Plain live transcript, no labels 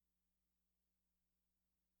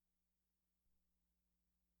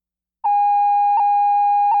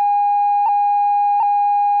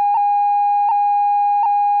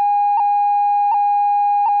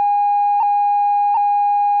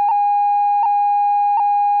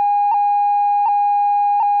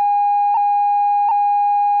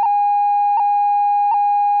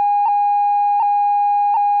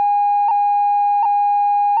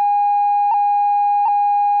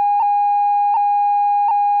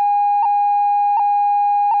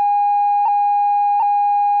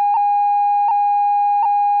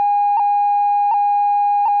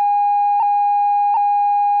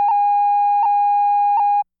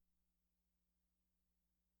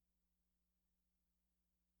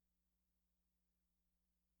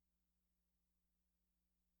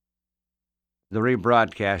the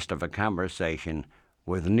rebroadcast of a conversation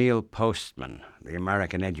with Neil Postman, the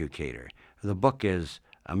American educator. The book is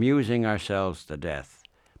Amusing Ourselves to Death,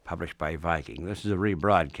 published by Viking. This is a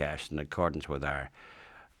rebroadcast in accordance with our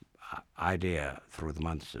idea through the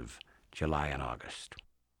months of July and August.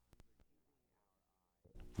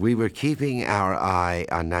 We were keeping our eye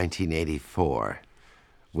on 1984.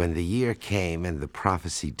 When the year came and the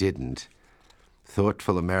prophecy didn't,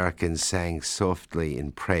 thoughtful Americans sang softly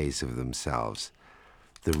in praise of themselves.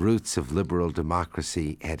 The roots of liberal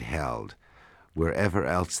democracy had held. Wherever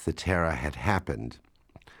else the terror had happened,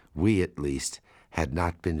 we at least had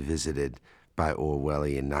not been visited by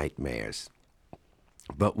Orwellian nightmares.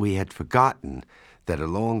 But we had forgotten that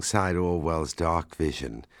alongside Orwell's dark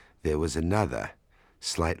vision, there was another,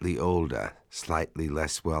 slightly older, slightly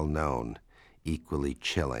less well-known, equally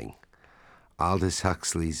chilling. Aldous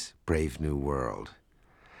Huxley's Brave New World.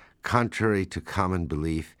 Contrary to common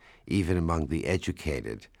belief, even among the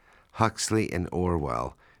educated, Huxley and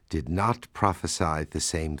Orwell did not prophesy the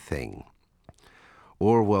same thing.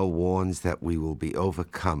 Orwell warns that we will be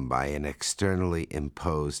overcome by an externally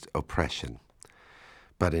imposed oppression.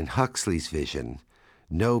 But in Huxley's vision,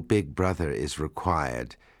 no big brother is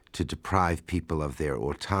required to deprive people of their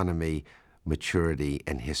autonomy, maturity,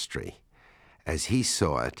 and history. As he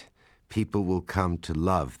saw it, people will come to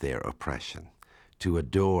love their oppression, to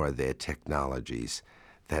adore their technologies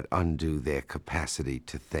that undo their capacity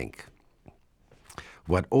to think.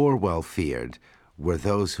 What Orwell feared were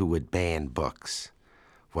those who would ban books.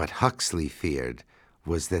 What Huxley feared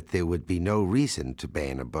was that there would be no reason to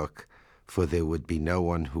ban a book, for there would be no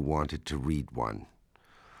one who wanted to read one.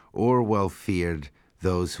 Orwell feared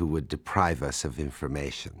those who would deprive us of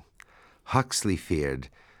information. Huxley feared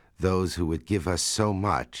those who would give us so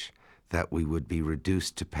much that we would be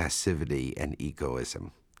reduced to passivity and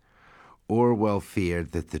egoism. Orwell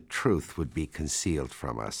feared that the truth would be concealed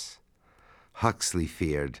from us. Huxley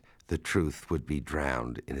feared the truth would be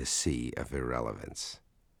drowned in a sea of irrelevance.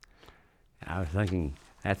 I was thinking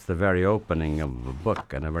that's the very opening of the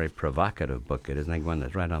book, and a very provocative book it is. I think one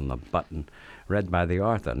that's right on the button, read by the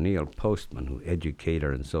author, Neil Postman, who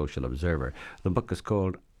educator and social observer. The book is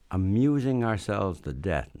called Amusing Ourselves to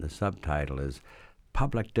Death, and the subtitle is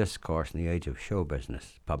Public Discourse in the Age of Show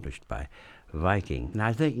Business, published by Viking. And I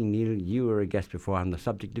was thinking, Neil, you were a guest before on the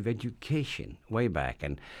subject of education, way back,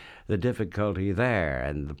 and the difficulty there,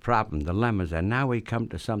 and the problem, dilemmas, and now we come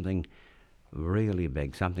to something really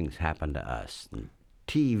big. Something's happened to us. And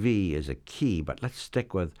TV is a key, but let's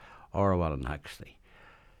stick with Orwell and Huxley.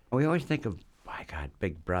 We always think of, my God,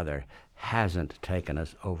 Big Brother hasn't taken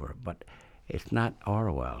us over, but it's not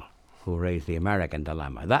Orwell who raised the American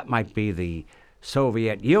dilemma. That might be the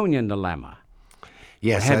Soviet Union dilemma,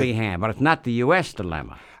 Yes, heavy hand, but it's not the U.S.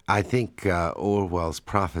 dilemma. I think Orwell's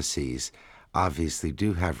prophecies obviously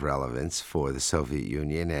do have relevance for the Soviet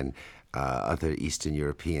Union and other Eastern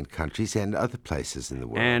European countries and other places in the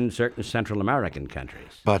world. And certain Central American countries.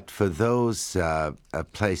 But for those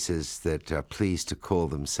places that are pleased to call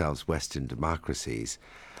themselves Western democracies,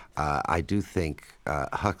 I do think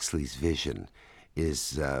Huxley's vision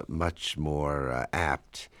is much more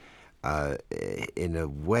apt. In a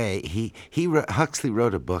way, Huxley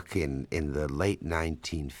wrote a book in the late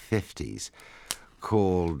 1950s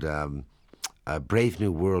called Brave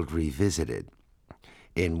New World Revisited,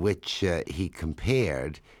 in which he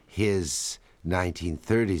compared his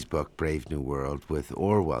 1930s book, Brave New World, with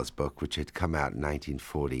Orwell's book, which had come out in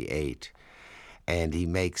 1948. And he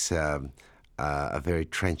makes a very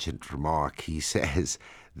trenchant remark. He says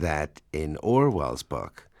that in Orwell's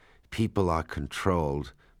book, people are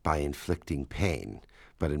controlled by inflicting pain.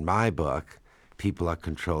 But in my book, people are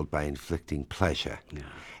controlled by inflicting pleasure. Yeah.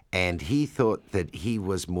 And he thought that he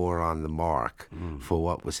was more on the mark for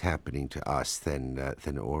what was happening to us than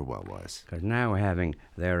Orwell was. Because now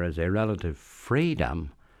there is a relative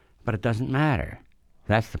freedom, but it doesn't matter.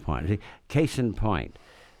 That's the point. See, case in point,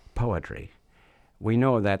 poetry. We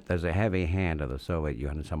know that there's a heavy hand of the Soviet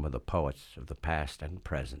Union, some of the poets of the past and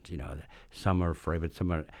present. Some are free, but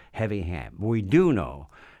some are heavy hand. We do know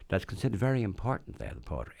that's considered very important there, the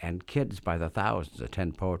poetry. And kids by the thousands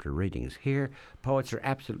attend poetry readings. Here, poets are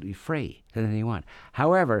absolutely free than anything want.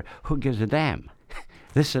 However, who gives a damn?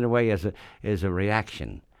 This, in a way, is a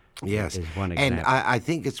reaction. Yes, is one example. And I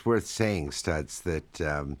think it's worth saying, Studs,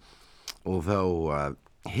 that although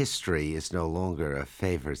history is no longer a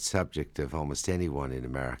favorite subject of almost anyone in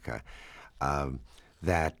America,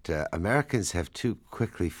 that Americans have too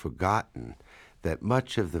quickly forgotten that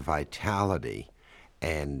much of the vitality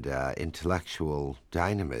and intellectual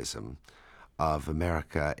dynamism of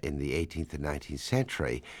America in the 18th and 19th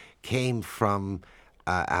century came from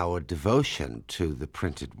our devotion to the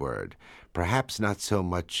printed word. Perhaps not so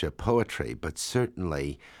much poetry, but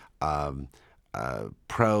certainly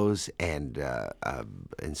prose and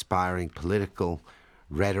inspiring political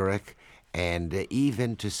rhetoric, and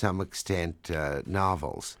even to some extent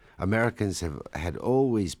novels. Americans had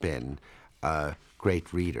always been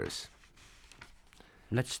great readers.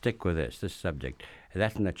 Let's stick with this subject.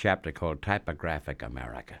 That's in a chapter called Typographic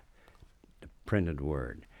America, the printed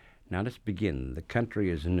word. Now let's begin. The country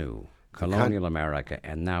is new, colonial America,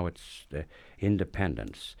 and now it's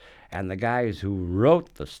independence. And the guys who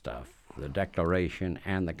wrote the stuff, the Declaration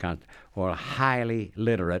and the Constitution, were highly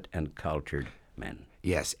literate and cultured men.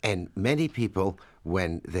 Yes, and many people,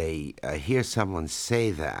 when they hear someone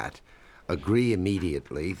say that, agree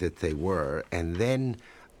immediately that they were, and then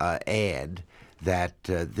add that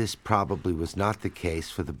this probably was not the case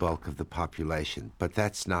for the bulk of the population. But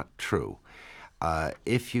that's not true.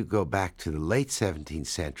 If you go back to the late 17th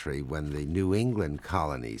century, when the New England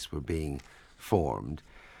colonies were being formed,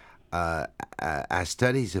 our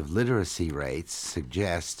studies of literacy rates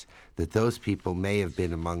suggest that those people may have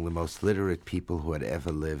been among the most literate people who had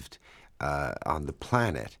ever lived on the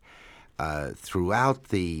planet. Throughout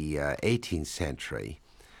the 18th century,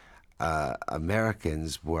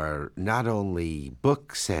 Americans were not only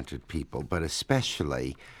book-centered people, but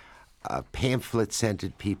especially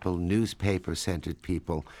pamphlet-centered people, newspaper-centered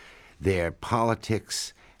people. Their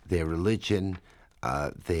politics, their religion,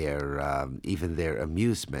 even their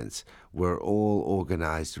amusements were all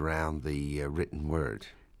organized around the written word.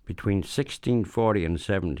 Between 1640 and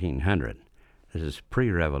 1700, this is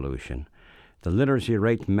pre-revolution, the literacy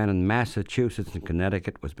rate for men in Massachusetts and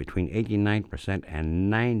Connecticut was between 89%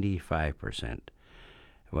 and 95%.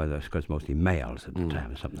 Well, that's because mostly males at the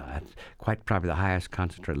time, something like that. Quite probably the highest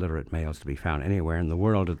concentrated literate males to be found anywhere in the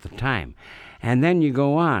world at the time. And then you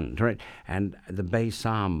go on, right? And the Bay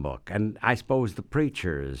Psalm book, and I suppose the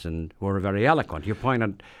preachers and were very eloquent. You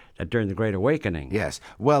pointed that during the Great Awakening. Yes.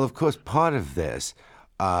 Well, of course, part of this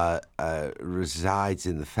resides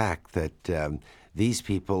in the fact that these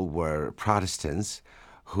people were Protestants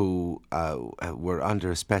who were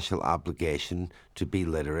under a special obligation to be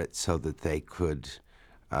literate so that they could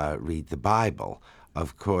read the Bible.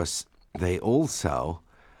 Of course, they also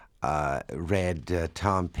read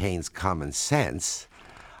Tom Paine's Common Sense,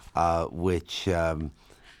 which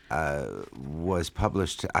was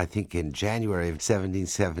published, I think, in January of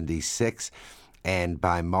 1776. And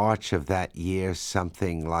by March of that year,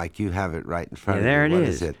 something like, you have it right in front of you. There it What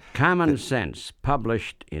is. it? Common Sense,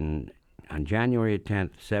 published on January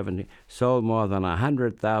 10th, 70, sold more than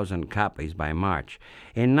 100,000 copies by March.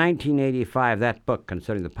 In 1985, that book,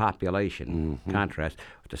 considering the population contrast,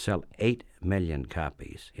 was to sell 8 million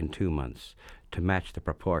copies in 2 months to match the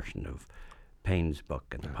proportion of Paine's book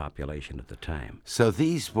and the population at the time. So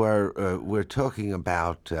these were, we're talking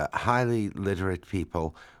about highly literate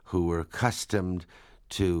people who were accustomed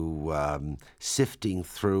to sifting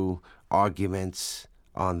through arguments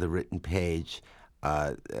on the written page.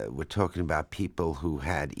 We're talking about people who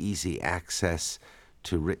had easy access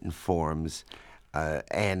to written forms.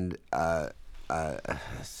 And I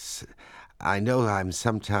know I'm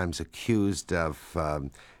sometimes accused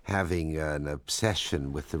of having an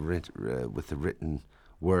obsession with the written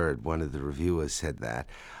word. One of the reviewers said that.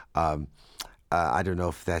 I don't know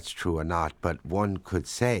if that's true or not, but one could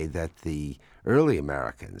say that the early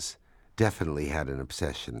Americans definitely had an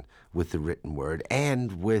obsession with the written word,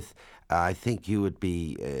 and with, I think you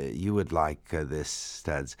would like this,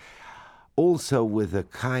 Studs, also with a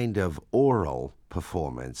kind of oral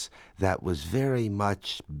performance that was very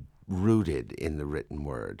much rooted in the written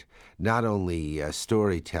word. Not only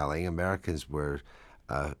storytelling, Americans were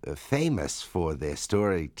famous for their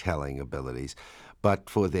storytelling abilities, but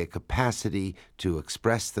for their capacity to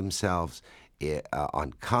express themselves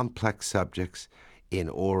on complex subjects in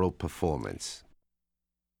oral performance.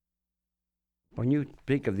 When you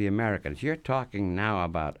speak of the Americans, you're talking now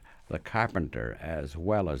about the carpenter as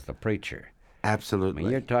well as the preacher. Absolutely. I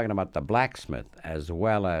mean, you're talking about the blacksmith as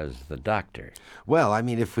well as the doctor. Well, I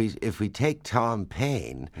mean, if we take Tom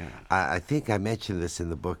Paine, I think I mentioned this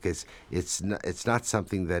in the book. It's not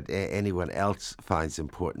something that anyone else finds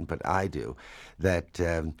important, but I do. That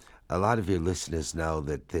a lot of your listeners know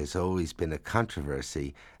that there's always been a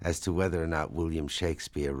controversy as to whether or not William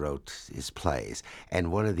Shakespeare wrote his plays.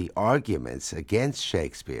 And one of the arguments against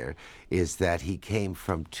Shakespeare is that he came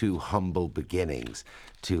from too humble beginnings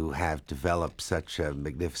to have developed such a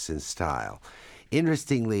magnificent style.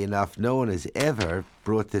 Interestingly enough, no one has ever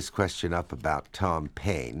brought this question up about Tom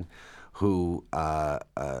Paine, whose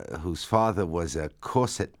father was a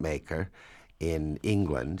corset maker in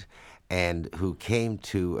England, and who came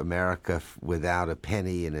to America without a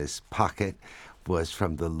penny in his pocket, was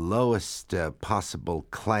from the lowest possible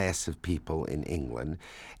class of people in England,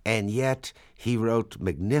 and yet he wrote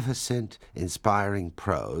magnificent, inspiring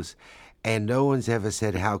prose, and no one's ever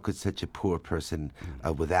said, how could such a poor person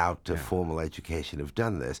without a formal education have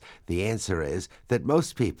done this? The answer is that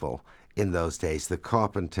most people in those days, the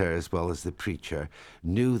carpenter as well as the preacher,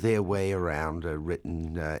 knew their way around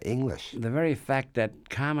written English. The very fact that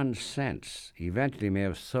Common Sense eventually may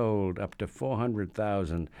have sold up to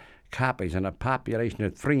 400,000 copies in a population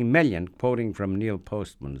of 3 million, quoting from Neil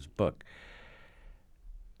Postman's book,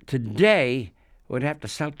 today would have to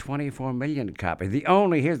sell 24 million copies.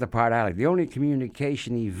 Here's the part I like, the only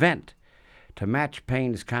communication event to match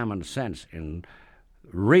Paine's Common Sense in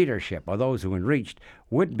readership, or those who had reached,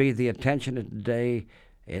 would be the attention today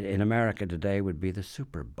in America today would be the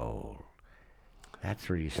Super Bowl. That's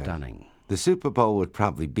really stunning. The Super Bowl would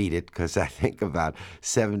probably beat it because I think about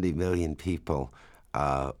 70 million people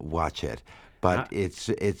watch it. But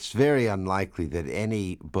it's very unlikely that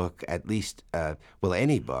any book, at least,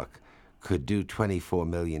 any book, could do 24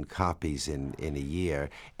 million copies in a year,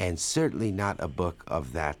 and certainly not a book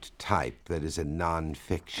of that type that is a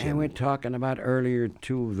nonfiction. And we're talking about earlier,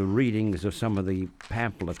 too, the readings of some of the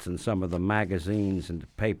pamphlets and some of the magazines and the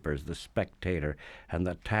papers, the Spectator and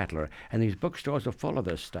the Tatler, and these bookstores are full of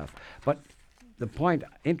this stuff. But the point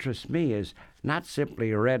interests me is not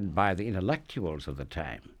simply read by the intellectuals of the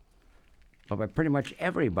time, but by pretty much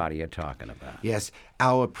everybody you're talking about. Yes,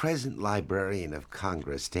 our present Librarian of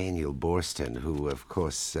Congress, Daniel Borston, who, of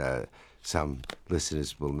course, some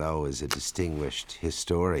listeners will know is a distinguished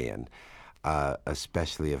historian,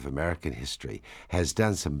 especially of American history, has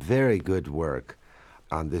done some very good work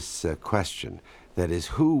on this question. That is,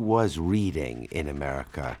 who was reading in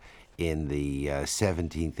America in the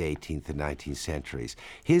 17th, 18th, and 19th centuries?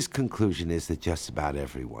 His conclusion is that just about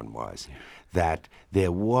everyone was. Yeah. That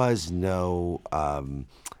there was no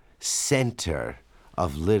center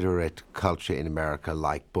of literate culture in America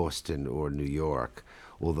like Boston or New York,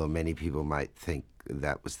 although many people might think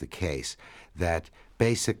that was the case, that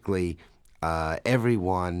basically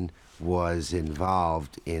everyone was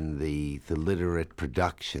involved in the literate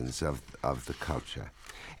productions of the culture.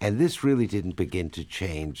 And this really didn't begin to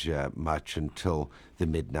change much until the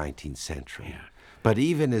mid-19th century. Yeah. But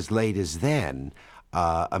even as late as then,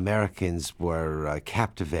 Americans were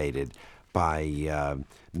captivated by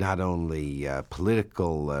not only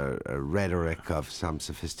political rhetoric of some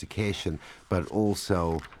sophistication, but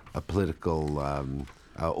also a political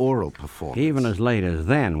oral performance. Even as late as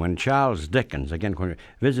then, when Charles Dickens, again,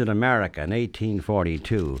 visited America in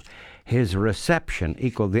 1842, his reception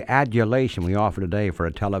equaled the adulation we offer today for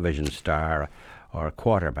a television star or a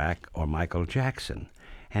quarterback or Michael Jackson.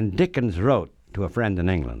 And Dickens wrote to a friend in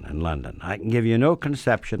England, in London, "I can give you no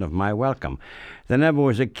conception of my welcome. There never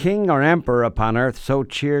was a king or emperor upon earth so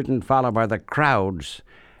cheered and followed by the crowds,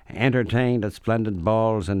 entertained at splendid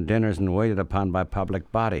balls and dinners and waited upon by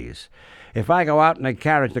public bodies. If I go out in a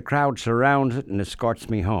carriage, the crowd surrounds it and escorts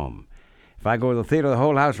me home. If I go to the theater, the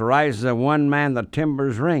whole house rises at one man, the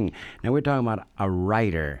timbers ring." Now we're talking about a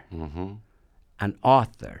writer, an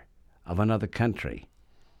author of another country.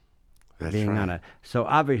 That's being right. on it. So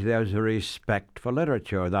obviously there was a respect for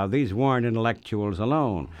literature. Now these weren't intellectuals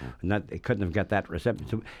alone, and that they couldn't have got that reception.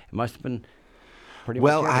 So it must have been pretty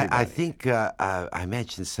well, much everybody. I think I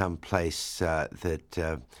mentioned someplace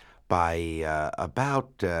that by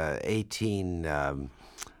about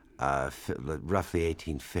roughly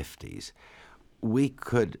 1850s, we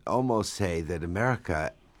could almost say that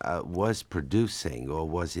America was producing or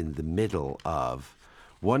was in the middle of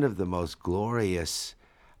one of the most glorious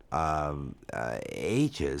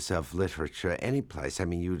ages of literature any place. I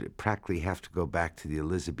mean, you'd practically have to go back to the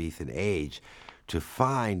Elizabethan age to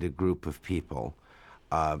find a group of people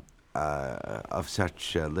of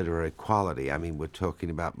such literary quality. I mean, we're talking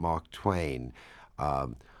about Mark Twain,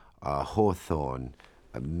 Hawthorne,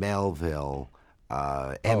 Melville,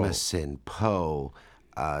 Emerson, Poe.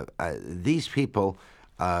 These people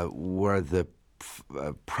were the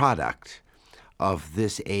product of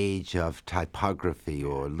this age of typography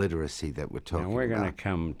or literacy that we're talking about. And we're going to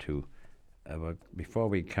come to, before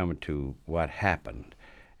we come to what happened,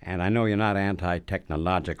 and I know you're not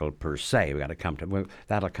anti-technological per se, we got to come to,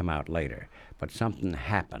 that'll come out later, but something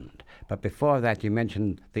happened. But before that, you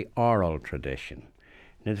mentioned the oral tradition.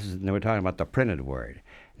 We're talking about the printed word.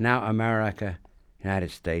 Now America, United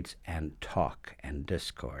States, and talk and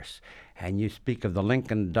discourse. And you speak of the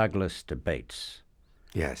Lincoln-Douglas debates.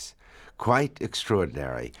 Yes, quite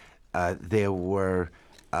extraordinary. There were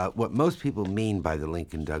what most people mean by the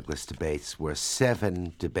Lincoln-Douglas debates were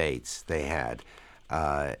 7 debates they had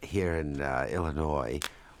here in Illinois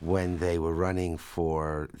when they were running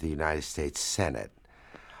for the United States Senate.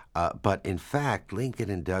 But in fact, Lincoln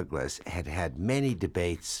and Douglas had had many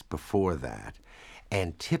debates before that,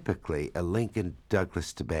 and typically a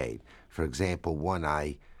Lincoln-Douglas debate, for example, one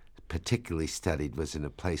I particularly studied was in a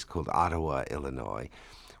place called Ottawa, Illinois,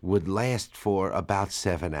 would last for about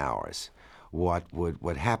 7 hours.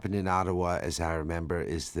 What happened in Ottawa, as I remember,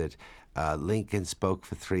 is that Lincoln spoke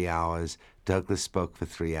for 3 hours, Douglas spoke for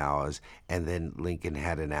 3 hours, and then Lincoln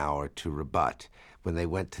had an hour to rebut. When they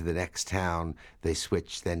went to the next town, they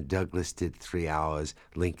switched. Then Douglas did 3 hours,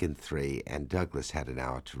 Lincoln 3, and Douglas had an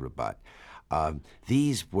hour to rebut.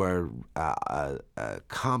 These were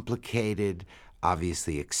complicated,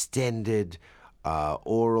 obviously extended,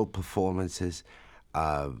 oral performances.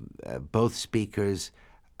 Both speakers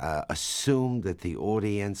assumed that the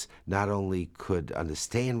audience not only could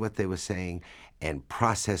understand what they were saying and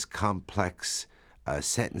process complex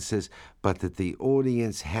sentences, but that the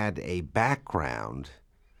audience had a background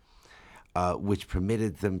which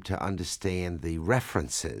permitted them to understand the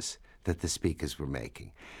references that the speakers were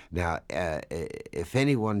making. Now, if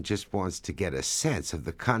anyone just wants to get a sense of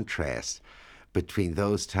the contrast between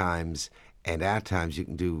those times and our times,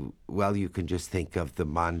 you can just think of the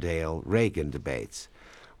Mondale-Reagan debates,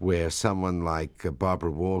 where someone like Barbara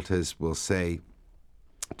Walters will say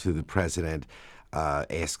to the president,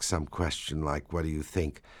 ask some question like, what do you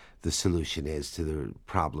think the solution is to the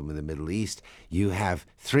problem in the Middle East? You have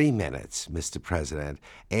 3 minutes, Mr. President,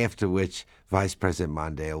 after which Vice President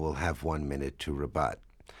Mondale will have 1 minute to rebut.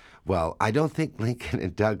 Well, I don't think Lincoln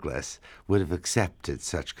and Douglas would have accepted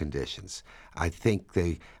such conditions. I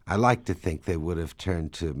like to think they would have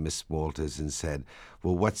turned to Miss Walters and said,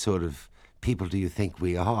 well, what sort of people do you think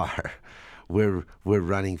we are? We're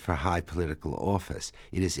running for high political office.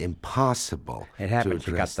 It is impossible. It happens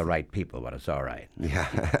you got the right people, but it's all right. Yeah.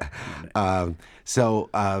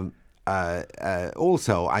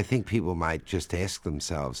 Also, I think people might just ask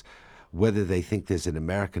themselves whether they think there's an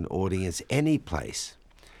American audience any place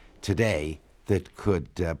today that could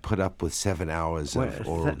put up with 7 hours of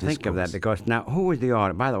oral discourse. Think of that, because now, who was the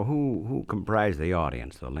audience? By the way, who comprised the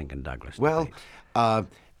audience, the Lincoln-Douglas debates? Well,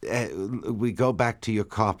 we go back to your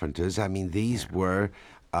Carpenters. I mean, these were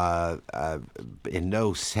in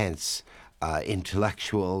no sense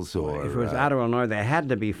intellectuals or... If it was out of Illinois, they had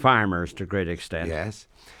to be farmers to a great extent. Yes.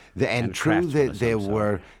 And true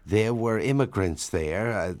that there were immigrants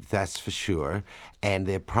there, that's for sure, and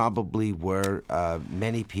there probably were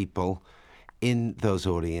many people in those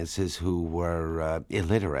audiences who were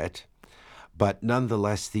illiterate, but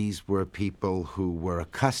nonetheless these were people who were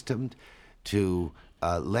accustomed to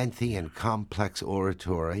lengthy and complex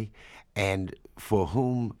oratory, and for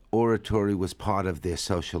whom oratory was part of their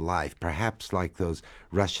social life, perhaps like those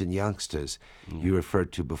Russian youngsters you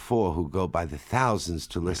referred to before, who go by the thousands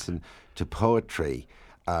to listen to poetry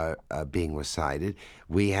being recited.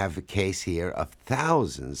 We have a case here of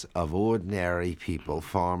thousands of ordinary people,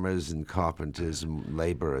 farmers and carpenters and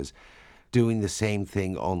laborers, doing the same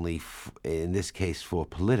thing, only in this case for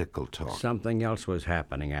political talk. Something else was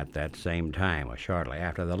happening at that same time, or shortly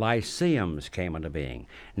after. The lyceums came into being.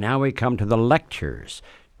 Now we come to the lectures,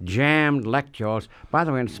 jammed lecture halls, by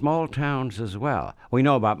the way, in small towns as well. We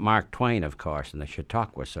know about Mark Twain, of course, in the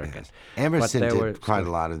Chautauqua circus. Emerson did quite a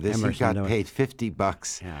lot of this. He got paid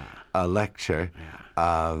 $50 a lecture.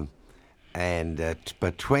 Yeah.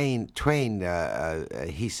 But Twain,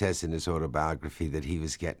 he says in his autobiography that he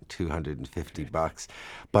was getting $250,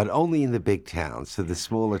 but only in the big towns. So the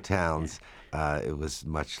smaller towns, it was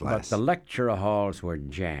much less. But the lecture halls were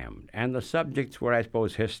jammed, and the subjects were, I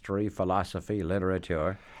suppose, history, philosophy,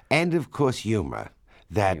 literature, and of course humor.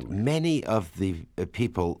 Many of the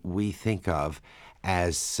people we think of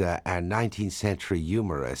as our 19th century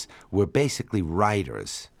humorists were basically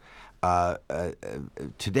writers.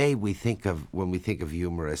 Today when we think of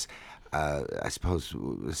humorists, I suppose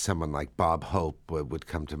someone like Bob Hope would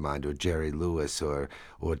come to mind, or Jerry Lewis, or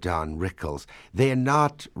Don Rickles. They're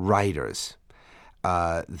not writers.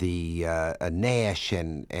 Nash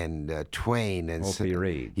and Twain and Opie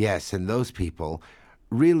Reed. Yes, and those people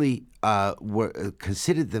really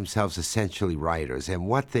considered themselves essentially writers, and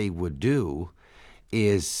what they would do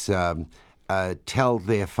is tell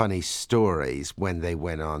their funny stories when they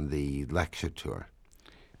went on the lecture tour.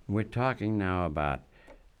 We're talking now about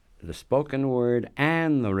the spoken word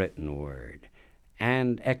and the written word,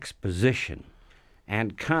 and exposition,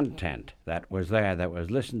 and content that was there, that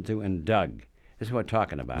was listened to and dug. This is what we're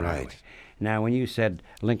talking about. Right. Anyway. Now, when you said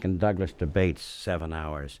Lincoln-Douglas debates 7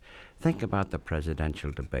 hours, think about the presidential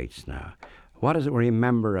debates now. What does it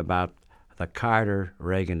remember about the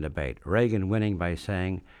Carter-Reagan debate? Reagan winning by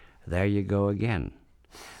saying, "There you go again."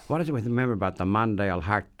 What does it remember about the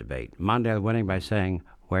Mondale-Hart debate? Mondale winning by saying,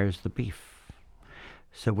 "Where's the beef?"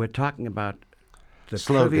 So we're talking about the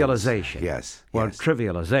Slogans. trivialization. Yes. Well, yes.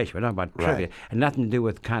 trivialization. We're talking about trivia, Right. and nothing to do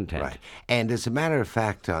with content. Right. And as a matter of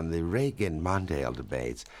fact, on the Reagan-Mondale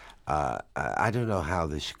debates, I don't know how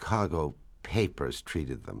the Chicago papers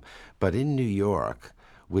treated them, but in New York,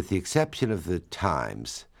 with the exception of the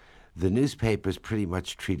Times, the newspapers pretty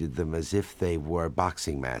much treated them as if they were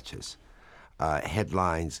boxing matches.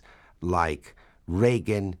 Headlines like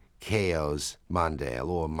Reagan KOs Mondale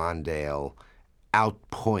or Mondale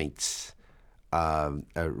outpoints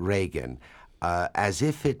Reagan, as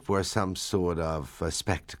if it were some sort of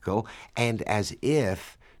spectacle, and as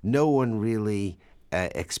if no one really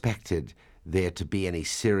expected there to be any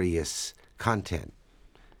serious content.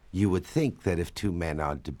 You would think that if two men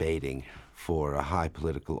are debating for a high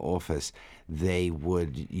political office, they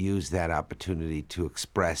would use that opportunity to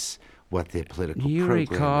express what their political Do you program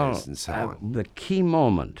recall is and so on. the key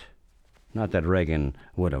moment? Not that Reagan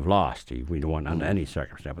would have lost, we don't want under any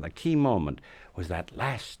circumstance, but the key moment was that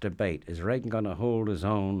last debate. Is Reagan going to hold his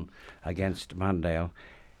own against Mondale?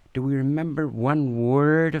 Do we remember one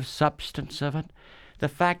word of substance of it? The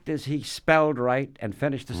fact is he spelled right and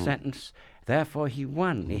finished the sentence. Therefore, he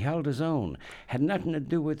won. He held his own. Had nothing to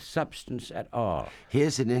do with substance at all.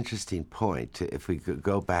 Here's an interesting point. If we could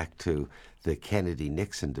go back to the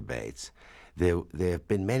Kennedy-Nixon debates, there have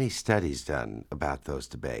been many studies done about those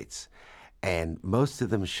debates, and most of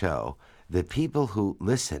them show that people who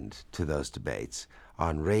listened to those debates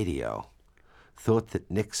on radio thought that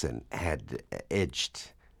Nixon had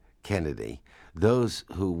edged Kennedy. Those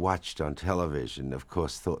who watched on television, of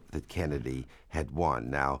course, thought that Kennedy had won.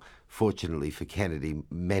 Now, fortunately for Kennedy,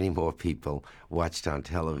 many more people watched on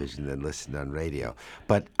television than listened on radio.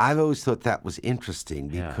 But I've always thought that was interesting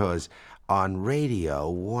because on radio,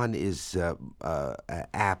 one is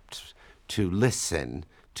apt to listen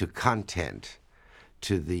to content,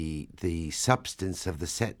 to the substance of the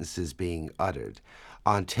sentences being uttered.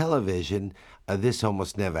 On television, this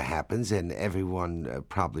almost never happens, and everyone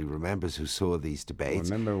probably remembers who saw these debates.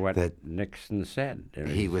 Remember what that Nixon said.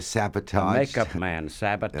 he was The sabotaged. makeup man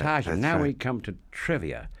sabotaged him. that's Now right. we come to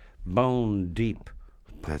trivia, bone deep.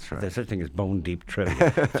 That's right. There's such thing as bone deep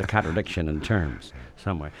trivia. It's a contradiction in terms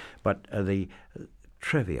somewhere. But the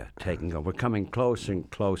trivia taking over. We're coming closer and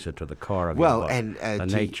closer to the core of your book, and the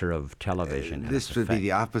nature of television. and this its would be effect.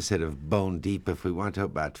 the opposite of bone deep. If we want to talk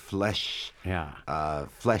about flesh, Yeah.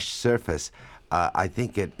 flesh surface, I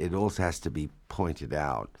think it also has to be pointed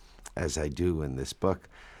out, as I do in this book,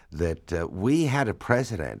 that we had a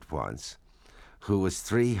president once who was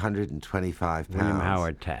 325 pounds. William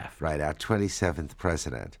Howard Taft. Right, our 27th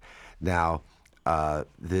president. Now,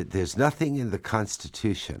 there's nothing in the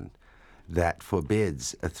Constitution that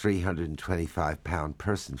forbids a 325-pound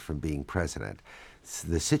person from being president.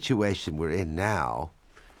 The situation we're in now,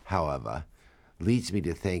 however, leads me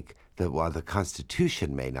to think that while the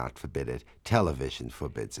Constitution may not forbid it, television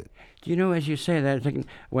forbids it. Do you know, as you say that, I'm thinking,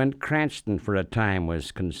 when Cranston for a time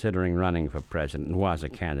was considering running for president and was a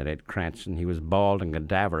candidate, Cranston, he was bald and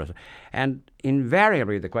cadaverous. And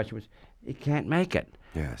invariably the question was, he can't make it.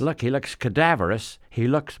 Yes. Look, he looks cadaverous. He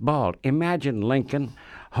looks bald. Imagine Lincoln,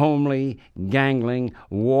 homely, gangling,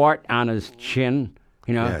 wart on his chin.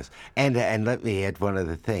 You know? Yes, and let me add one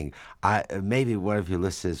other thing. Maybe one of your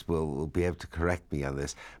listeners will be able to correct me on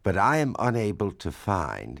this, but I am unable to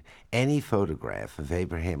find any photograph of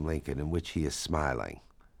Abraham Lincoln in which he is smiling.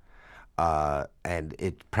 And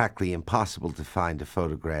it's practically impossible to find a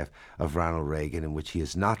photograph of Ronald Reagan in which he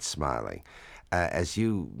is not smiling. As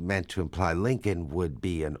you meant to imply, Lincoln would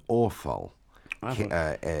be an awful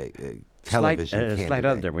television candidate. Slight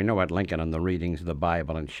other. We know about Lincoln and the readings of the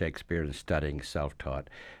Bible and Shakespeare and studying self-taught.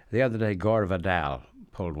 The other day, Gore Vidal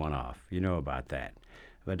pulled one off. You know about that.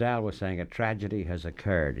 Vidal was saying a tragedy has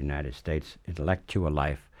occurred in the United States intellectual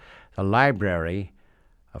life. The library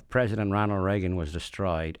of President Ronald Reagan was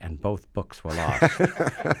destroyed, and both books were lost.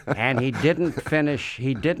 And he didn't finish.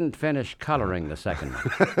 He didn't finish coloring the second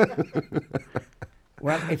one.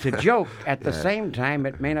 Well, it's a joke. At the same time,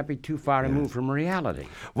 it may not be too far removed from reality.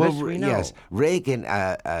 Well, This we know. yes, Reagan,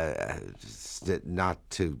 not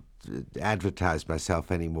to advertise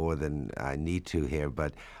myself any more than I need to here,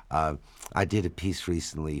 but I did a piece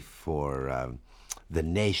recently for The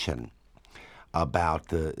Nation about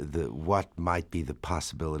the what might be the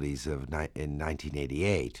possibilities of in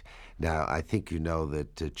 1988. Now, I think you know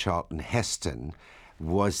that Charlton Heston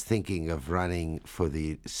was thinking of running for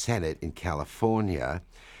the Senate in California.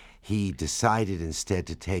 He decided instead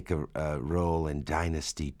to take a role in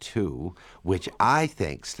Dynasty 2, which I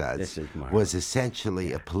think, Studs, was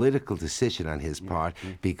essentially a political decision on his part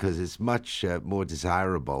because it's much more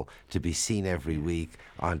desirable to be seen every week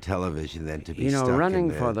on television than to be stuck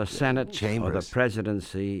running in for the Senate chambers. or the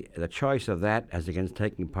presidency, the choice of that as against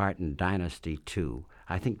taking part in Dynasty 2,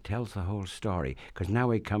 I think tells the whole story, because now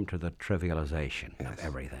we come to the trivialization of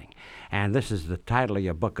everything. And this is the title of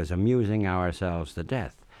your book, is Amusing Ourselves to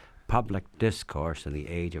Death. Public Discourse in the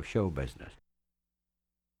Age of Show Business.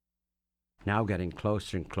 Now getting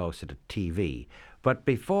closer and closer to TV. But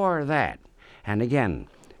before that, and again,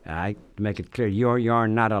 I make it clear, you're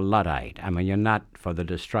not a Luddite. I mean, you're not for the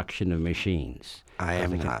destruction of machines. I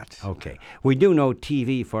am not. Okay. We do know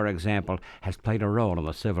TV, for example, has played a role in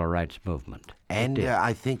the civil rights movement. And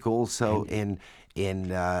I think also in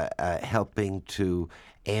helping to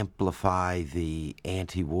amplify the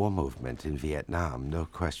anti-war movement in Vietnam, no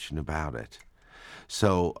question about it.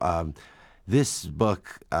 So this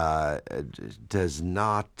book does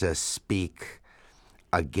not speak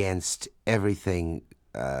against everything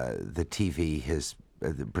the TV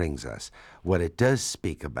brings us. What it does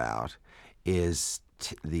speak about is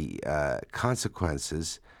the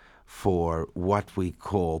consequences for what we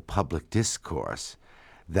call public discourse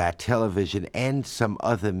that television and some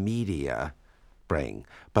other media bring,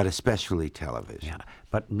 but especially television. Yeah,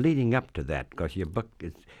 but leading up to that, because your book,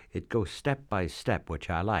 it goes step by step, which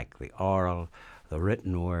I like, the oral, the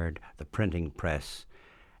written word, the printing press,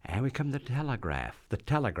 and we come to the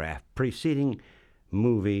telegraph preceding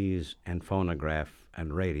movies and phonograph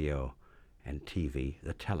and radio and TV,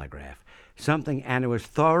 the telegraph. Something, and it was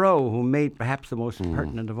Thoreau who made perhaps the most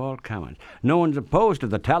pertinent of all comments. No one's opposed to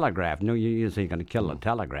the telegraph. No, you're going to kill the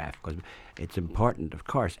telegraph because it's important, of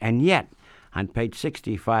course. And yet, on page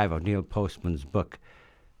 65 of Neil Postman's book,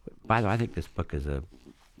 by the way, I think this book is a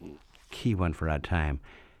key one for our time.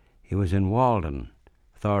 He was in Walden.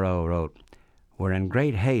 Thoreau wrote, "We're in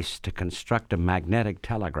great haste to construct a magnetic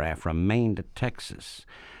telegraph from Maine to Texas.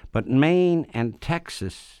 But Maine and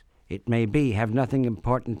Texas, it may be, have nothing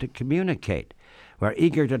important to communicate. We're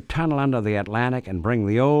eager to tunnel under the Atlantic and bring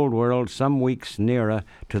the old world some weeks nearer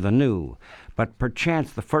to the new. But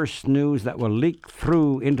perchance the first news that will leak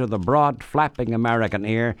through into the broad, flapping American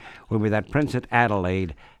ear will be that Princess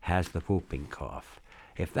Adelaide has the whooping cough."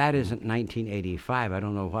 If that isn't 1985, I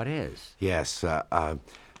don't know what is. Yes,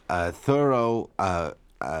 Thoreau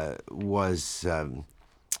was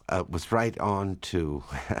right on to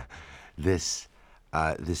this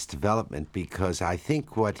development, because I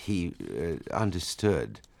think what he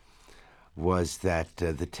understood was that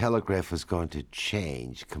the telegraph was going to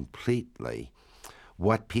change completely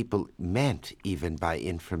what people meant even by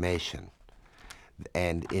information.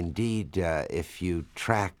 And indeed, if you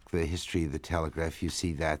track the history of the telegraph, you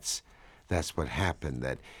see that's what happened,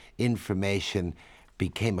 that information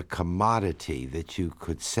became a commodity that you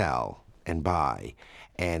could sell and buy.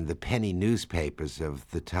 And the penny newspapers of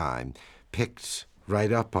the time picked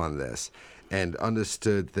right up on this and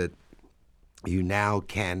understood that you now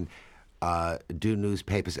can do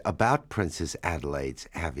newspapers about Princess Adelaide's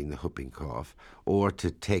having the whooping cough, or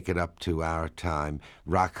to take it up to our time,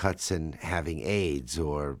 Rock Hudson having AIDS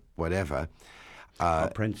or whatever.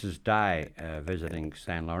 Princess Di visiting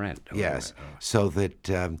San Laurent. Yes, so that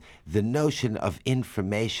the notion of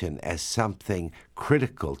information as something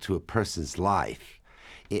critical to a person's life,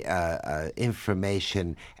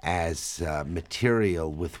 information as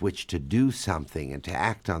material with which to do something and to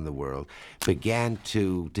act on the world, began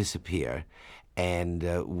to disappear. And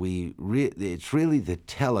it's really the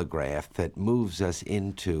telegraph that moves us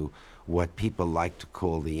into what people like to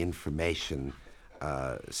call the information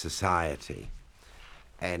society.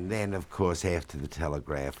 And then, of course, after the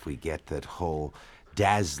telegraph, we get that whole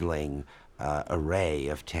dazzling array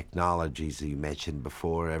of technologies that you mentioned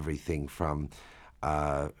before, everything from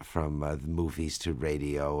the movies to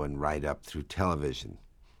radio and right up through television.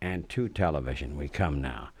 And to television we come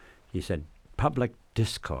now. You said public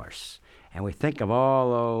discourse. And we think of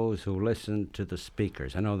all those who listened to the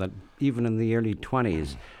speakers. I know that even in the early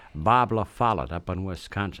 20s, Bob La Follette up in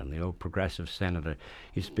Wisconsin, the old progressive senator,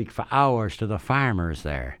 he speak for hours to the farmers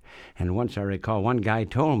there. And once I recall, one guy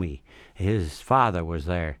told me his father was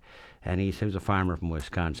there, and he was a farmer from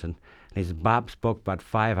Wisconsin. And he said, Bob spoke about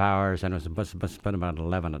 5 hours, and it was been about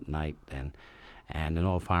 11 at night. And an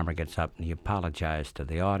old farmer gets up, and he apologized to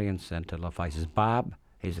the audience and to La Follette. He says, Bob,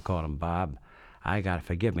 he used to call him Bob,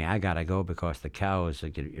 forgive me, I got to go because the cows, I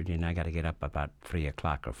got to get up about 3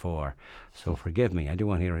 o'clock or 4. So forgive me, I do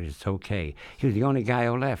want to hear it. It's okay. He was the only guy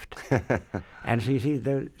who left. And so you see,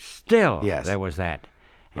 there was that.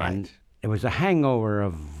 And Right. it was a hangover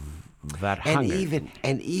of that hunger.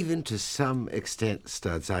 Even to some extent,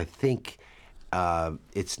 Studs, I think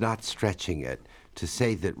it's not stretching it to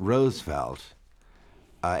say that Roosevelt,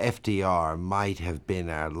 FDR, might have been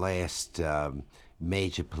our last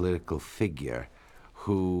major political figure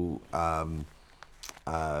who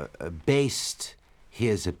based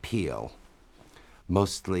his appeal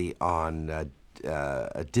mostly on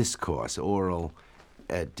a discourse, oral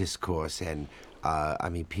discourse, and I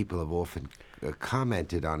mean, people have often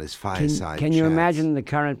commented on his fireside Can you chats. imagine the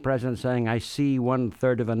current president saying, I see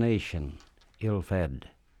 1/3 of a nation ill-fed,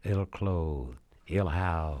 ill-clothed,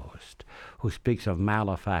 ill-housed, who speaks of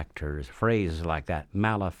malefactors, phrases like that,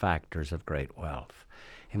 malefactors of great wealth.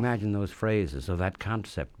 Imagine those phrases, or that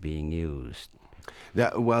concept being used.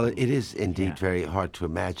 Well, it is indeed very hard to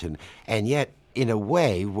imagine. And yet, in a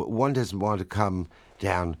way, one doesn't want to come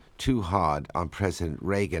down too hard on President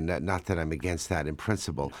Reagan. Not that I'm against that in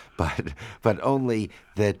principle, but only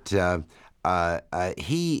that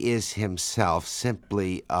he is himself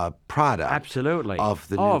simply a product Absolutely. of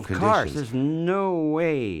the new of conditions. course, there's no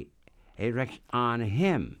way a direction on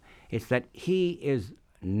him. It's that he is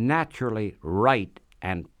naturally right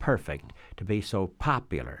and perfect to be so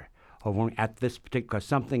popular at this particular, because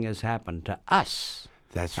something has happened to us.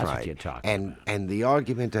 That's right. right. What you're talking about. And the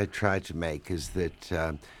argument I try to make is that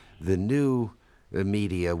the new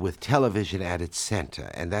media with television at its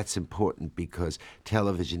center, and that's important because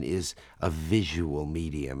television is a visual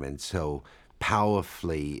medium, and so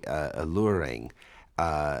powerfully alluring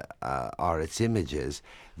are its images,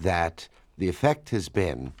 that the effect has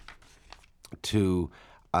been to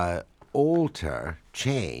alter,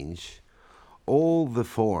 change all the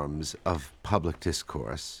forms of public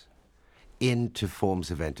discourse into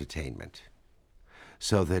forms of entertainment.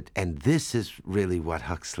 So that, and this is really what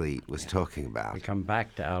Huxley was talking about. We come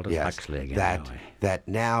back to Aldous Huxley again. That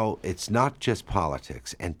now it's not just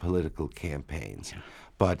politics and political campaigns,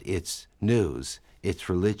 but it's news, it's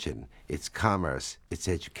religion, it's commerce, it's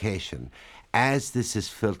education. As this is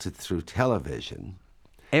filtered through television,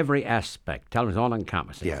 every aspect, television, all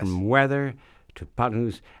encompassing, Yes. from weather to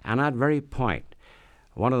news. And at that very point,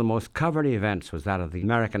 one of the most covered events was that of the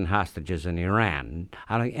American hostages in Iran.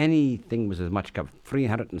 I don't think anything was as much covered.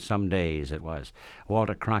 300 and some days it was.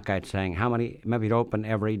 Walter Cronkite saying, how many, maybe it'd open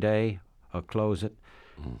every day or close it.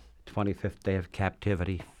 25th day of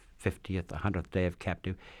captivity, 50th, 100th day of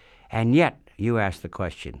captivity. And yet, you ask the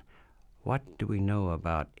question, what do we know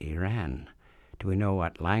about Iran? Do we know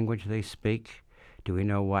what language they speak? Do we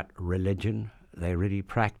know what religion they really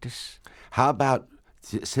practice? how about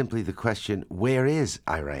simply the question, where is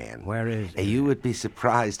Iran? Where is And you would be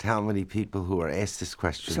surprised how many people who are asked this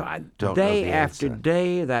question don't know day the after answer.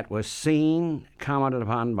 day that was seen, commented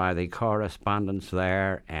upon by the correspondents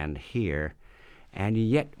there and here, and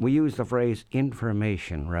yet we use the phrase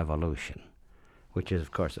information revolution, which is,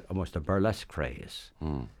 of course, almost a burlesque phrase.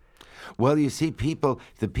 Well, you see,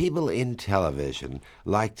 the people in television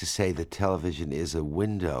like to say that television is a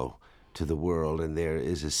window to the world, and there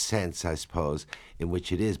is a sense, I suppose, in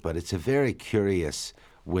which it is, but it's a very curious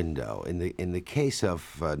window. In the case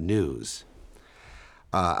of news,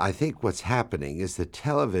 I think what's happening is that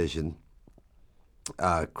television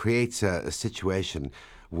creates a situation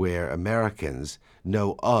where Americans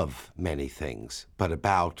know of many things, but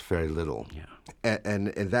about very little. Yeah. And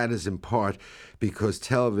that is in part because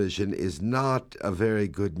television is not a very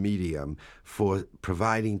good medium for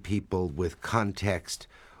providing people with context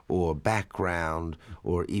or background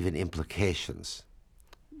or even implications.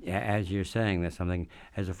 Yeah, as you're saying, there's something,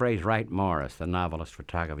 as a phrase Wright Morris, the novelist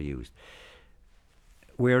photographer, used.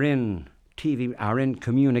 We're in TV, are in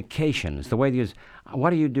communications. The way they use, what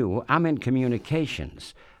do you do? I'm in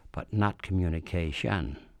communications, but not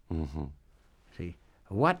communication. Mm-hmm. See,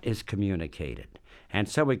 what is communicated? And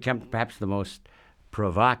so we come to perhaps the most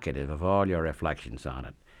provocative of all your reflections on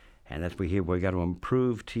it. And that's we got to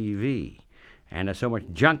improve TV. And there's so much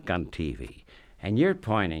junk on TV. And you're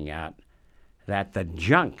pointing out that the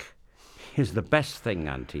junk is the best thing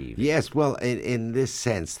on TV. Yes, well, in this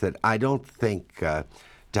sense that I don't think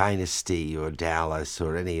Dynasty or Dallas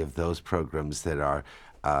or any of those programs that are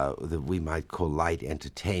that we might call light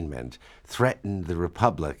entertainment threaten the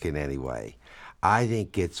Republic in any way. I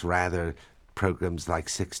think it's rather programs like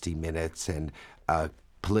 60 Minutes and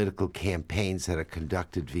political campaigns that are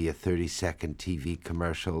conducted via 30-second TV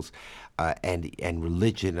commercials, and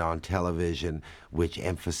religion on television, which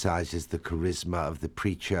emphasizes the charisma of the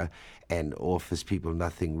preacher and offers people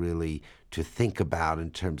nothing really to think about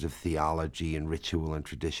in terms of theology and ritual and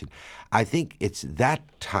tradition. I think it's that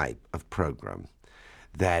type of program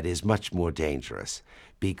that is much more dangerous,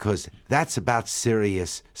 because that's about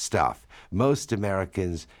serious stuff. Most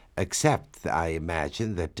Americans accept, I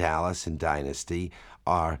imagine, that Dallas and Dynasty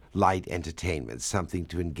are light entertainment, something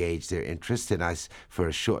to engage their interest in for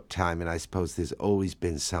a short time, and I suppose there's always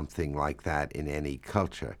been something like that in any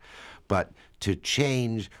culture. But to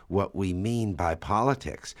change what we mean by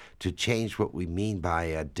politics, to change what we mean by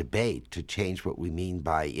a debate, to change what we mean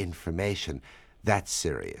by information, that's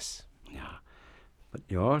serious. Yeah. But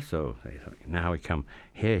you also, now we come,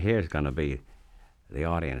 here's going to be the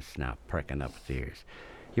audience now perking up its ears.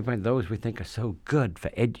 You find those we think are so good for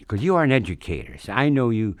because you are an educator. So I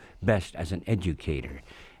know you best as an educator,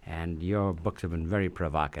 and your books have been very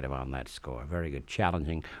provocative on that score, very good,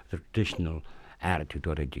 challenging the traditional attitude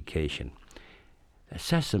toward education.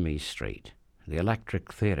 Sesame Street, the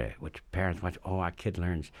Electric Theater, which parents watch, oh, our kid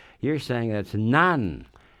learns. You're saying that it's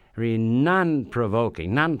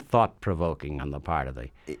non-provoking, non-thought-provoking on the part of the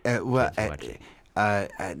kids watching.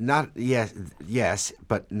 Yes,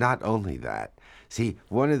 but not only that. See,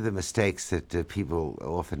 one of the mistakes that people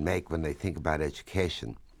often make when they think about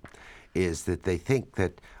education is that they think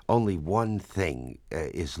that only one thing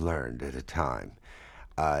is learned at a time.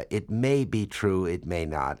 It may be true, it may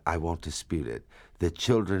not. I won't dispute it. The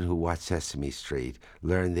children who watch Sesame Street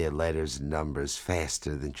learn their letters and numbers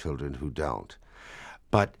faster than children who don't.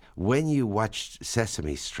 But when you watch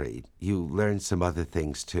Sesame Street, you learn some other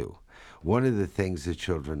things too. One of the things that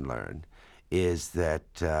children learn is that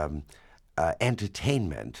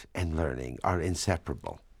entertainment and learning are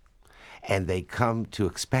inseparable. And they come to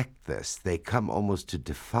expect this. They come almost to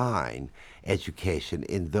define education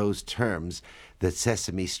in those terms that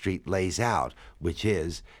Sesame Street lays out, which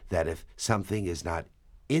is that if something is not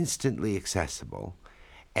instantly accessible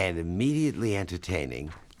and immediately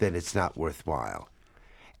entertaining, then it's not worthwhile.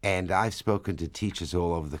 And I've spoken to teachers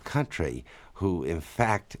all over the country who, in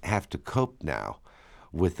fact, have to cope now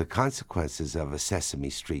with the consequences of a Sesame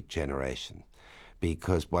Street generation,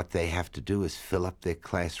 because what they have to do is fill up their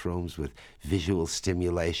classrooms with visual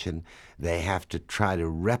stimulation. They have to try to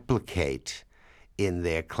replicate in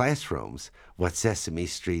their classrooms what Sesame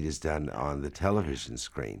Street has done on the television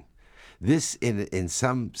screen. This, in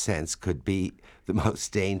some sense, could be the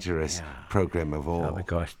most dangerous program of all.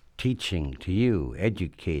 Because teaching to you,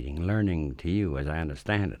 educating, learning to you, as I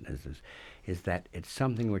understand it, is that it's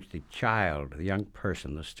something which the child, the young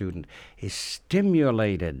person, the student, is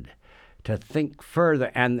stimulated to think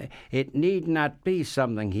further, and it need not be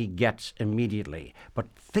something he gets immediately, but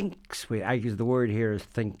thinks. I use the word here as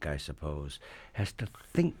think, I suppose, has to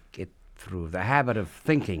think it through. The habit of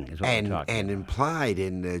thinking is what we're talking about. And implied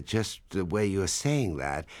in just the way you're saying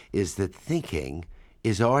that is that thinking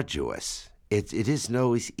is arduous. It isn't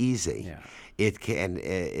always easy. Yeah. It can,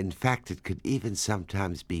 in fact, it could even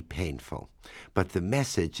sometimes be painful. But the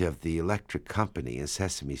message of the electric company in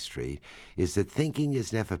Sesame Street is that thinking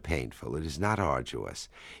is never painful. It is not arduous.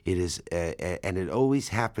 It is, and it always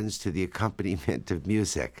happens to the accompaniment of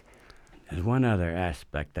music. There's one other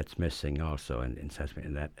aspect that's missing also in Sesame,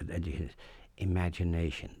 and that is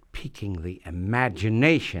imagination, piquing the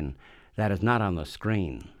imagination that is not on the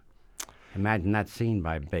screen. Imagine that scene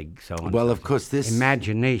by Big so-and-so. Well, of course, this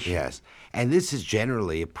imagination. Yes, and this is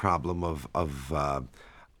generally a problem of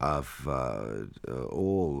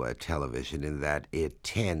all television, in that it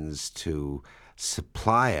tends to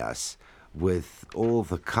supply us with all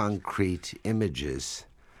the concrete images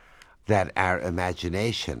that our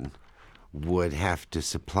imagination would have to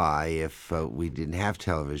supply if we didn't have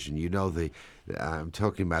television. You know, I'm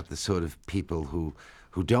talking about the sort of people who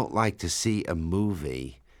don't like to see a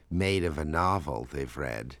movie made of a novel they've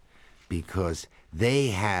read, because they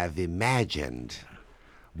have imagined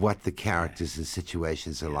what the characters and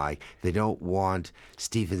situations are like. They don't want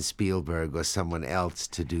Steven Spielberg or someone else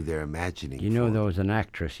to do their imagining. You know, there was an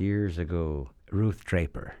actress years ago, Ruth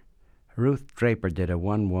Draper. Ruth Draper did a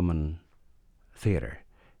one-woman theater.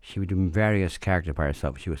 She would do various characters by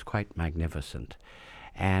herself. She was quite magnificent.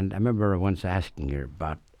 And I remember once asking her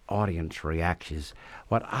about audience reactions.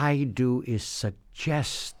 What I do is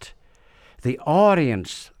suggest. The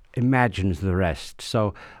audience imagines the rest.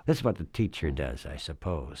 So this is what the teacher does, I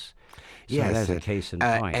suppose. So yes, that's a case in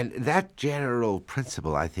point. And that general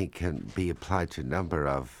principle, I think, can be applied to a number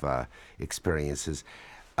of experiences.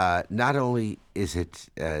 not only is it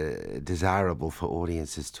desirable for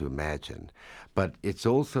audiences to imagine, but it's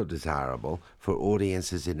also desirable for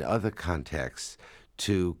audiences in other contexts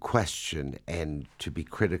to question and to be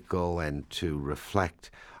critical and to reflect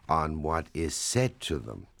on what is said to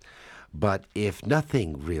them. But if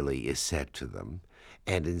nothing really is said to them,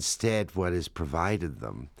 and instead what is provided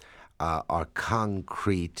them are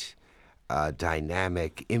concrete,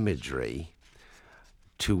 dynamic imagery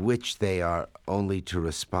to which they are only to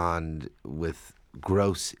respond with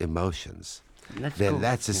gross emotions, then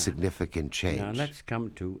that's a significant change. Now let's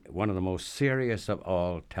come to one of the most serious of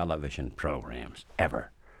all television programs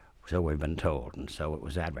ever. So we've been told, and so it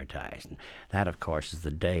was advertised. And that, of course, is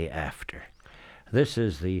The Day After. This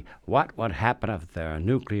is the what would happen if there were a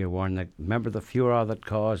nuclear war. And remember the furor that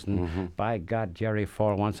caused? And by God, Jerry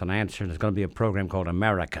Ford wants an answer. And there's going to be a program called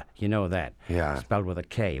America. You know that? Yeah. Spelled with a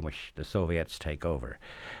K, in which the Soviets take over.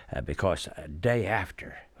 Because Day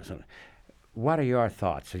After. What are your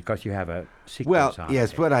thoughts? Because you have a sequence on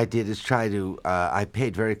yes, it. what I did is try to, I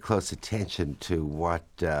paid very close attention to what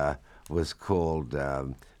was called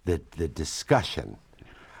the discussion,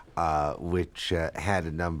 which had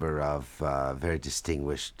a number of very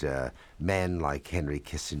distinguished men like Henry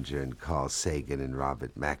Kissinger and Carl Sagan and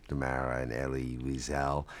Robert McNamara and Elie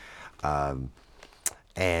Wiesel.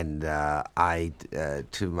 And I,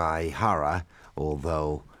 to my horror,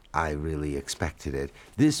 although I really expected it,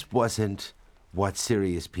 this wasn't what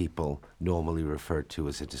serious people normally refer to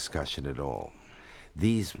as a discussion at all.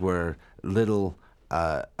 These were little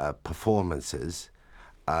performances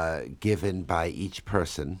given by each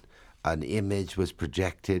person. An image was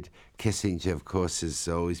projected. Kissinger, of course, is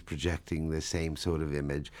always projecting the same sort of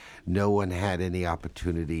image. No one had any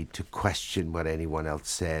opportunity to question what anyone else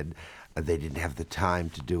said. They didn't have the time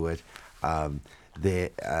to do it. I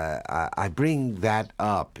bring that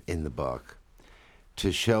up in the book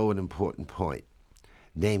to show an important point,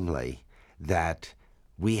 namely that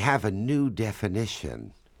we have a new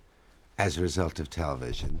definition as a result of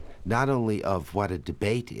television, not only of what a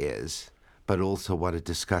debate is, but also what a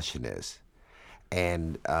discussion is.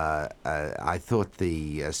 And I thought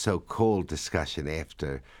the so-called discussion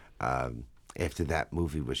after that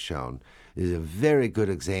movie was shown is a very good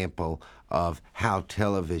example of how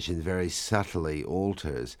television very subtly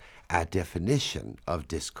alters our definition of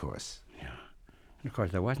discourse. Yeah. And of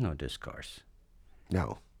course, there was no discourse.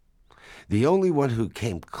 No. The only one who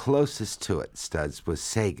came closest to it, Studs, was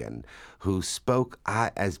Sagan, who spoke,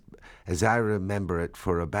 as I remember it,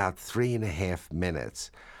 for about 3.5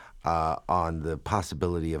 minutes on the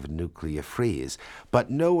possibility of a nuclear freeze. But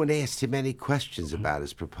no one asked him any questions about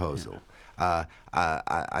his proposal.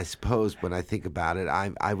 I suppose when I think about it,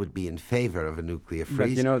 I would be in favor of a nuclear freeze.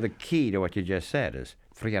 But you know, the key to what you just said is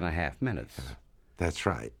 3.5 minutes. That's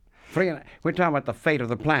right. We're talking about the fate of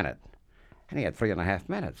the planet. And he had 3.5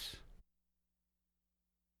 minutes.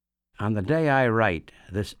 On the day I write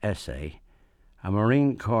this essay, a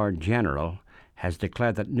Marine Corps general has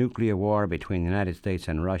declared that nuclear war between the United States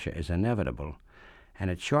and Russia is inevitable, and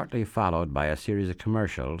it's shortly followed by a series of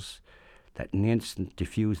commercials that in the instant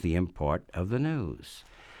diffuse the import of the news.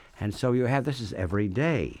 And so you have, this is every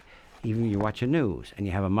day. Even you watch the news, and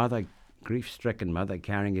you have a mother, grief-stricken mother,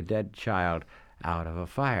 carrying a dead child out of a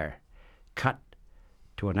fire. Cut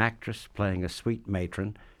to an actress playing a sweet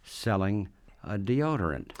matron selling a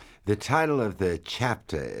deodorant. The title of the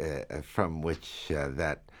chapter from which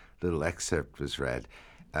that little excerpt was read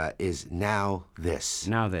is Now This.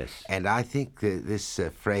 Now This. And I think that this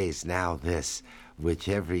phrase, now this, which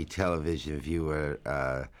every television viewer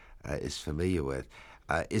is familiar with,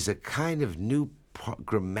 is a kind of new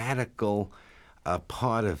grammatical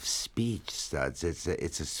part of speech, Studs.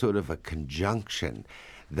 It's a sort of a conjunction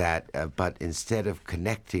that, but instead of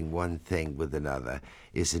connecting one thing with another,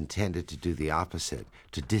 is intended to do the opposite,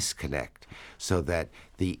 to disconnect, so that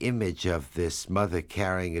the image of this mother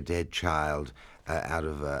carrying a dead child out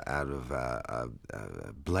of a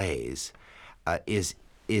blaze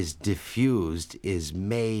is diffused, is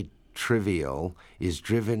made trivial, is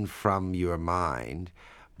driven from your mind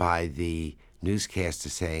by the newscaster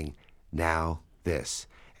saying, now this.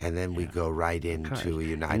 And then we go right into a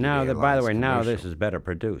United Airlines by the way, now commercial. this is better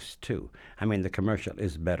produced, too. I mean, the commercial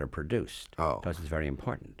is better produced. Oh. Because it's very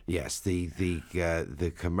important. Yes, the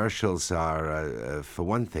commercials are, for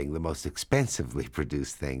one thing, the most expensively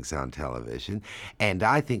produced things on television. And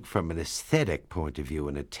I think from an aesthetic point of view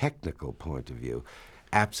and a technical point of view,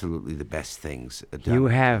 absolutely the best things done You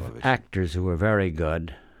on have television. actors who are very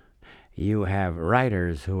good. You have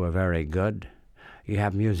writers who are very good. You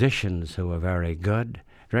have musicians who are very good.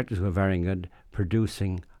 Directors who are very good,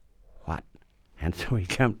 producing what? And so we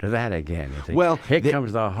come to that again. You see. Well, here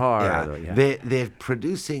comes the horror. They're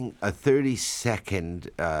producing a 30-second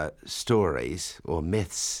stories, or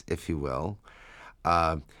myths, if you will.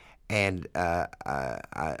 And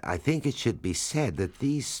I think it should be said that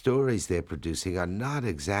these stories they're producing are not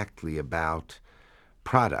exactly about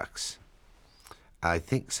products. I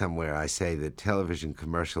think somewhere I say that television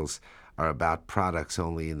commercials are about products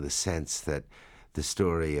only in the sense that the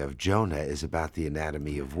story of Jonah is about the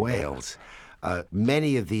anatomy of whales.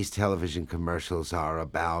 Many of these television commercials are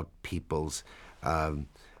about people's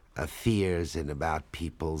fears and about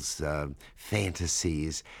people's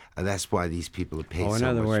fantasies. And that's why these people are paid so much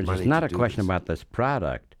money. In other words, it's not a question about this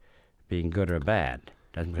product being good or bad.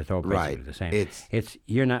 Doesn't it's all basically the same. It's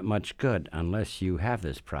you're not much good unless you have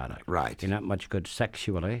this product. Right. You're not much good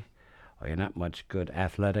sexually, or you're not much good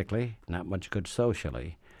athletically, not much good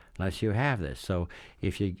socially, unless you have this. So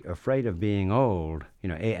if you're afraid of being old,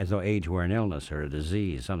 as though age were an illness or a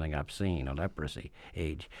disease, something obscene, or leprosy,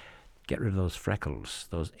 age, get rid of those freckles,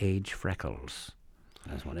 those age freckles.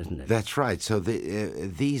 That's one, isn't it? That's right. So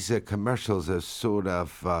these commercials are sort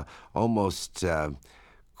of almost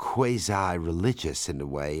quasi-religious in a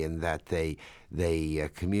way, in that they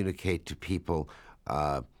communicate to people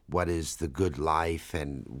what is the good life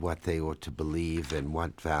and what they ought to believe and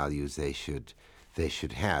what values they should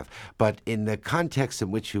have. But in the context in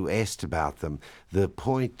which you asked about them, the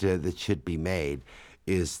point that should be made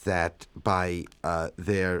is that by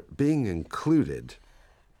their being included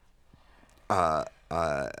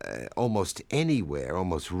almost anywhere,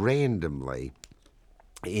 almost randomly,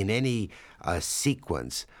 in any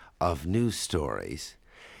sequence of news stories,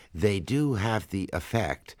 they do have the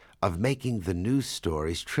effect of making the news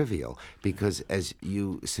stories trivial, because, as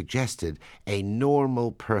you suggested, a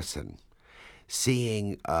normal person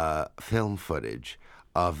seeing film footage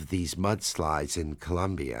of these mudslides in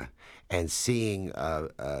Colombia and seeing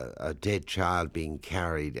a dead child being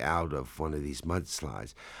carried out of one of these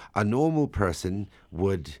mudslides, a normal person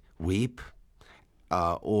would weep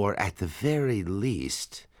or, at the very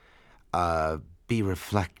least, be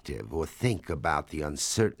reflective or think about the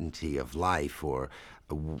uncertainty of life or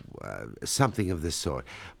something of this sort.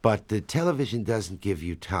 But the television doesn't give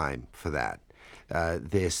you time for that.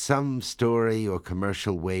 There's some story or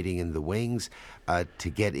commercial waiting in the wings to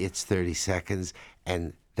get its 30 seconds,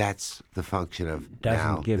 and that's the function of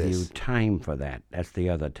doesn't give you time for that. That's the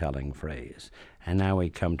other telling phrase. And now we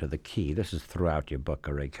come to the key. This is throughout your book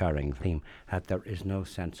a recurring theme, that there is no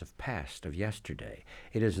sense of past, of yesterday.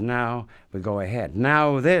 It is now, we go ahead.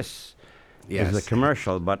 Now this is the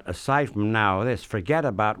commercial, but aside from now this, forget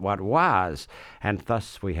about what was, and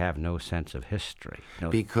thus we have no sense of history.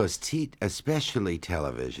 Because especially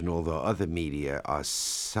television, although other media are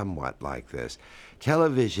somewhat like this,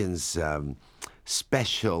 television's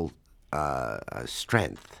special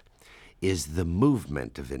strength is the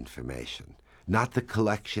movement of information, not the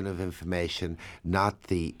collection of information, not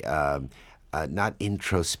the not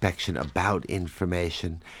introspection about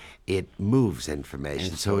information. It moves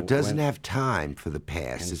information, so it doesn't have time for the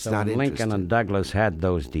past. It's not interesting. Lincoln and Douglas had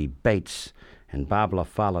those debates, and Bob La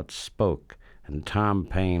Follette spoke, and Tom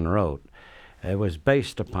Paine wrote. It was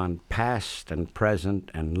based upon past and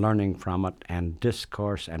present and learning from it and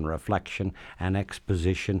discourse and reflection and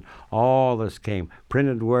exposition. All this came,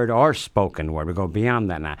 printed word or spoken word. We go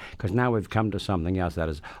beyond that now, because now we've come to something else that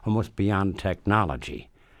is almost beyond technology.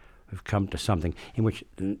 We've come to something in which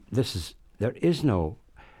there is no...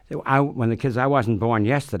 when the kids, I wasn't born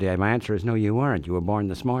yesterday, my answer is no, you weren't. You were born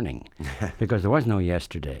this morning, because there was no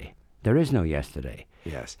yesterday. There is no yesterday.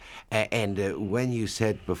 Yes. And when you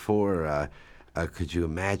said before, could you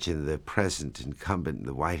imagine the present incumbent in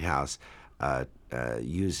the White House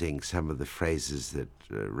using some of the phrases that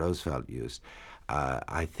Roosevelt used,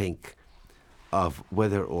 I think of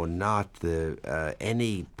whether or not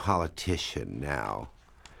any politician now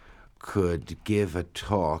could give a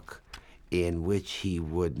talk in which he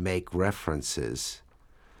would make references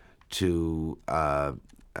to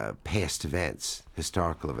past events,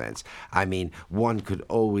 historical events. I mean, one could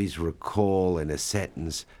always recall in a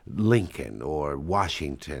sentence Lincoln or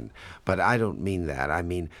Washington, but I don't mean that. I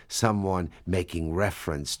mean someone making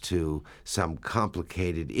reference to some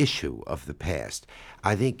complicated issue of the past.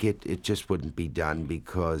 I think it just wouldn't be done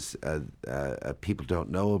because people don't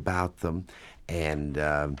know about them, and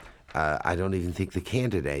I don't even think the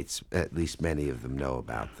candidates, at least many of them, know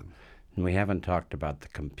about them. And we haven't talked about the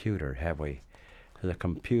computer, have we? The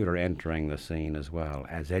computer entering the scene as well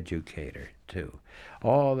as educator, too.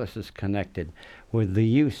 All this is connected with the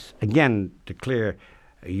use, again, to clear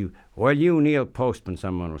You, Neil Postman,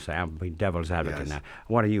 someone will say, I'll be devil's advocate Yes. now.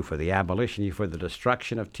 What are you for, the abolition? You for the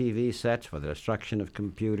destruction of TV sets, for the destruction of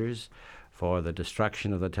computers, for the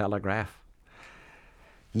destruction of the telegraph?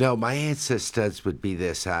 No, my answer, Studs, would be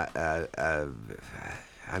this. I'm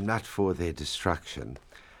not for their destruction.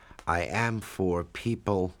 I am for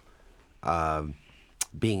people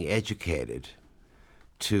being educated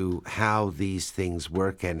to how these things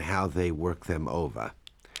work and how they work them over.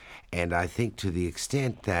 And I think to the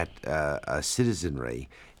extent that a citizenry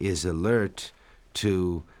is alert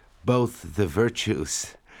to both the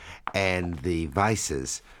virtues and the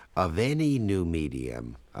vices of any new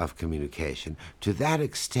medium of communication, to that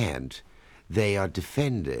extent, they are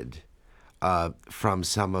defended from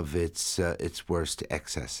some of its worst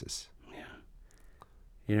excesses.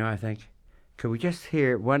 I think, could we just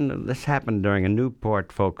hear one? This happened during a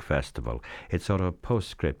Newport Folk Festival. It's sort of a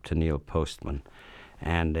postscript to Neil Postman.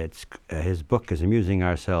 And his book is Amusing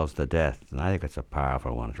Ourselves to Death, and I think it's a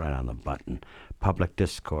powerful one. It's right on the button. Public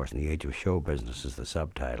Discourse in the Age of Show Business is the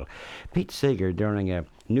subtitle. Pete Seeger, during a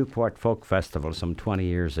Newport Folk Festival some 20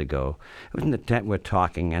 years ago, it was in the tent we're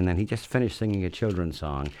talking, and then he just finished singing a children's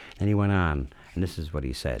song, and he went on, and this is what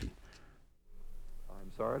he said.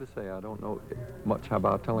 I'm sorry to say I don't know much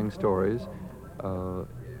about telling stories.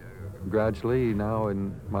 Gradually, now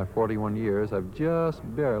in my 41 years, I've just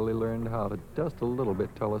barely learned how to just a little bit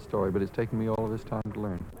tell a story, but it's taken me all of this time to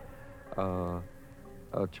learn.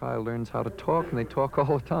 A child learns how to talk, and they talk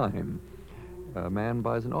all the time. A man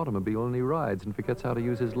buys an automobile, and he rides and forgets how to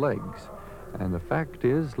use his legs. And the fact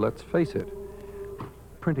is, let's face it,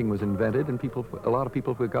 printing was invented, and a lot of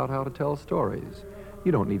people forgot how to tell stories.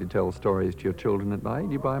 You don't need to tell stories to your children at night.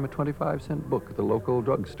 You buy them a 25-cent book at the local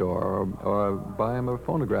drugstore, or buy them a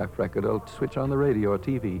phonograph record, or switch on the radio or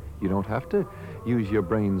TV. You don't have to use your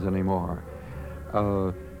brains anymore.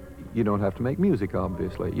 You don't have to make music,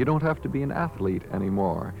 obviously. You don't have to be an athlete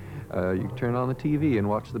anymore. You can turn on the TV and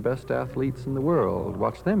watch the best athletes in the world.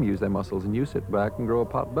 Watch them use their muscles, and you sit back and grow a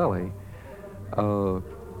pot belly.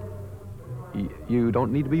 You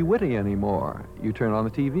don't need to be witty anymore. You turn on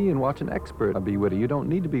the TV and watch an expert be witty. You don't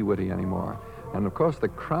need to be witty anymore. And of course, the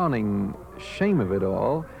crowning shame of it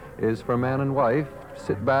all is for man and wife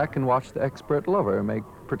sit back and watch the expert lover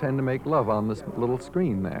pretend to make love on this little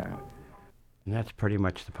screen there. And that's pretty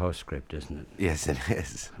much the postscript, isn't it? Yes, it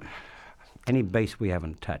is. Any base we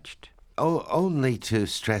haven't touched? Only to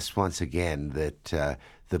stress once again that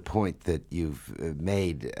the point that you've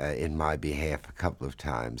made in my behalf a couple of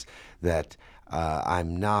times, that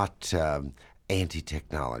I'm not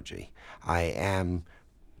anti-technology. I am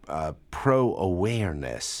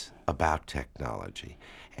pro-awareness about technology.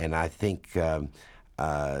 And I think as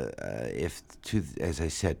I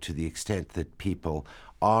said, to the extent that people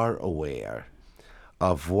are aware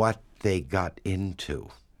of what they got into,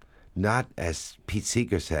 not, as Pete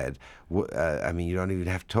Seeger said, you don't even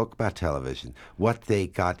have to talk about television, what they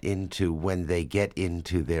got into when they get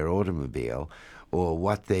into their automobile, or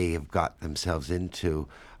what they have got themselves into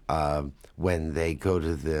when they go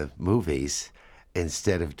to the movies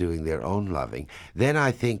instead of doing their own loving, then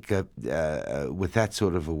I think with that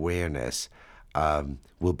sort of awareness,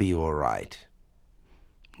 we'll be all right.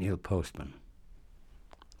 Neil Postman,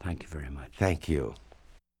 thank you very much. Thank you.